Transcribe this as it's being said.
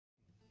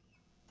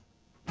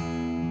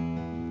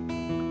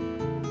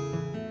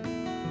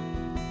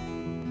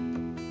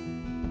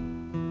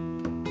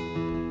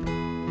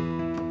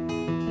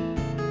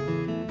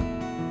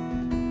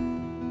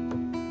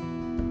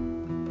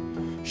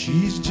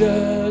She's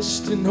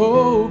just an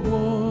old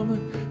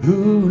woman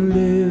who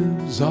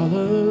lives all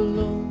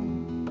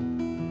alone.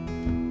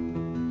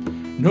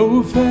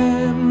 No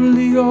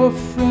family or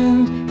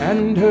friends,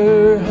 and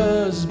her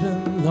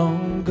husband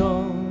long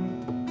gone.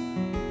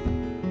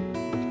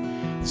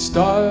 The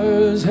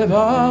stars have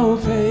all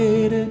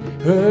faded,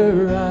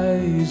 her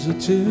eyes are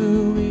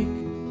too weak.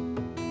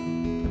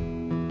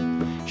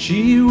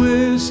 She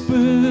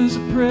whispers a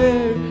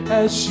prayer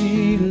as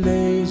she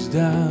lays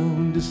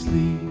down to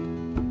sleep.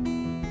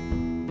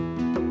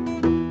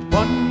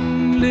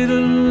 One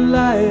little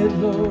light,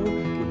 Lord,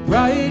 will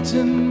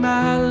brighten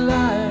my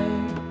life.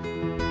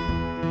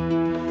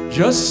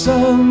 Just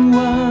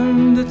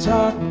someone to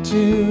talk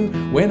to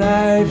when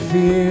I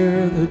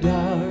fear the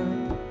dark.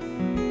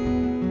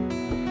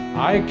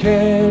 I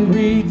can't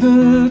read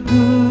the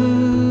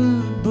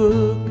good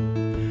book,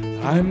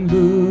 I'm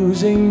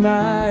losing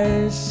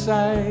my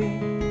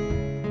sight.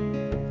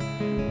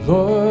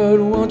 Lord,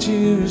 won't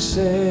you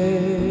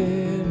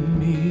send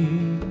me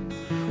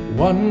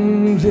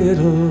one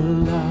little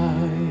light?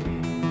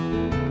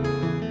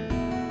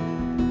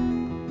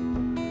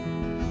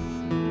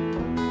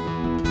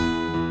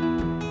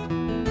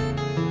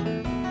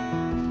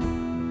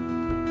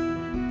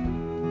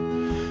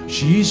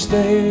 She's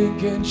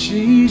thinking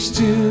she's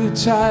too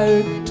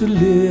tired to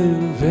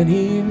live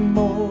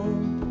anymore.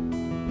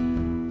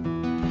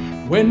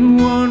 When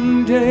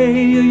one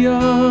day a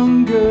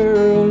young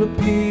girl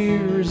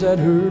appears at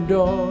her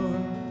door,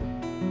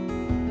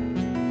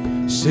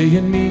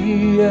 saying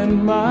me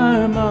and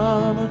my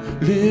mama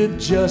live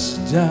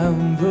just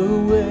down the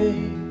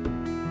way.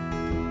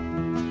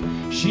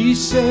 She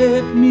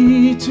sent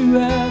me to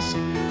ask,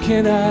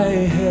 can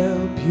I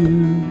help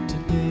you today?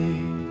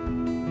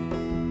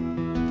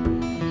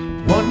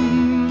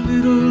 One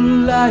little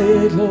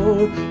light,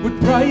 Lord, would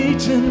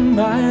brighten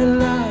my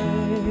life.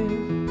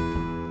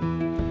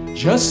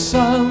 Just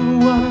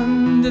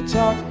someone to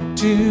talk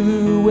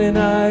to when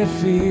I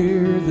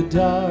fear the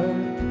dark.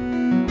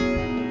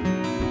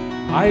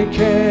 I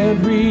can't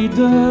read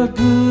the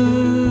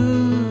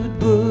good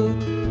book,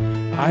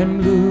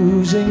 I'm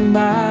losing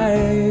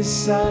my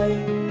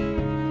sight.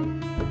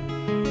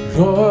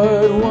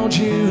 Lord, won't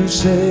you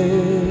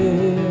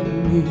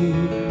send me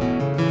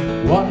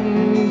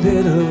one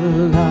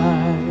little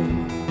light?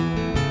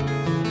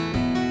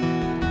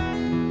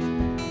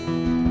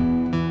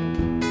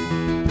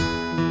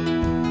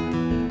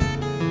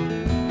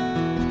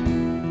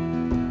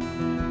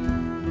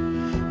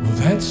 Well,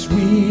 that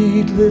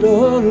sweet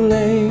little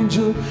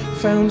angel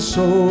found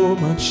so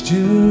much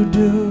to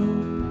do.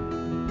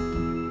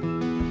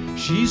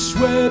 She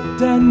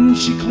swept and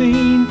she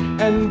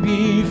cleaned, and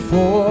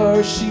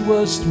before she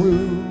was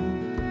through,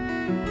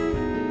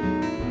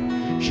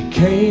 she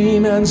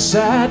came and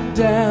sat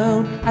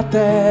down at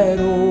that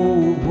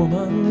old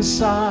woman's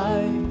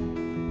side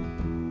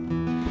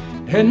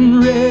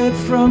and read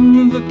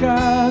from the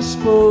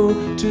gospel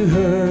to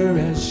her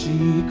as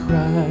she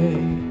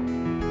cried.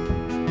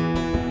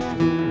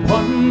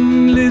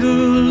 One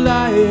little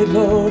light,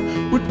 Lord,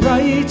 would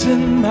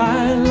brighten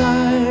my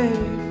life.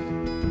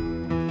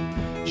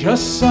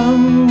 Just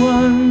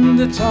someone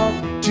to talk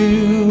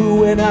to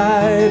when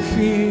I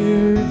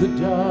fear the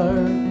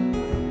dark.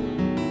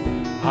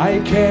 I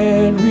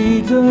can't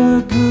read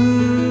the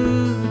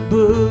good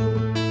book,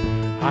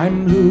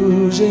 I'm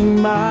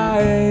losing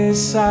my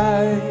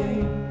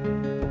sight.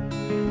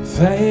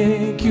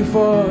 Thank you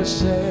for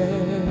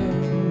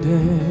sending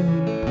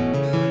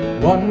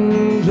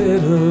one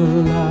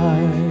little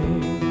light.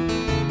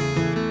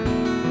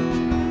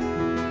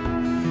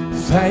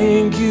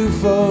 Thank you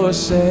for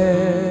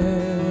sending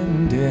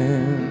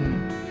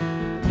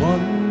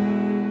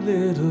one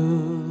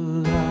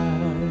little light.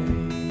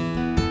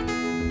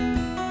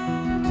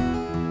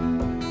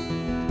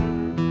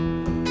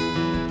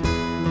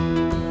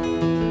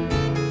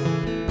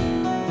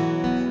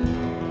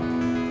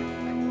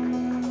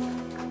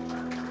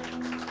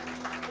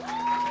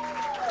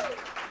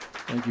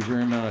 Thank you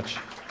very much.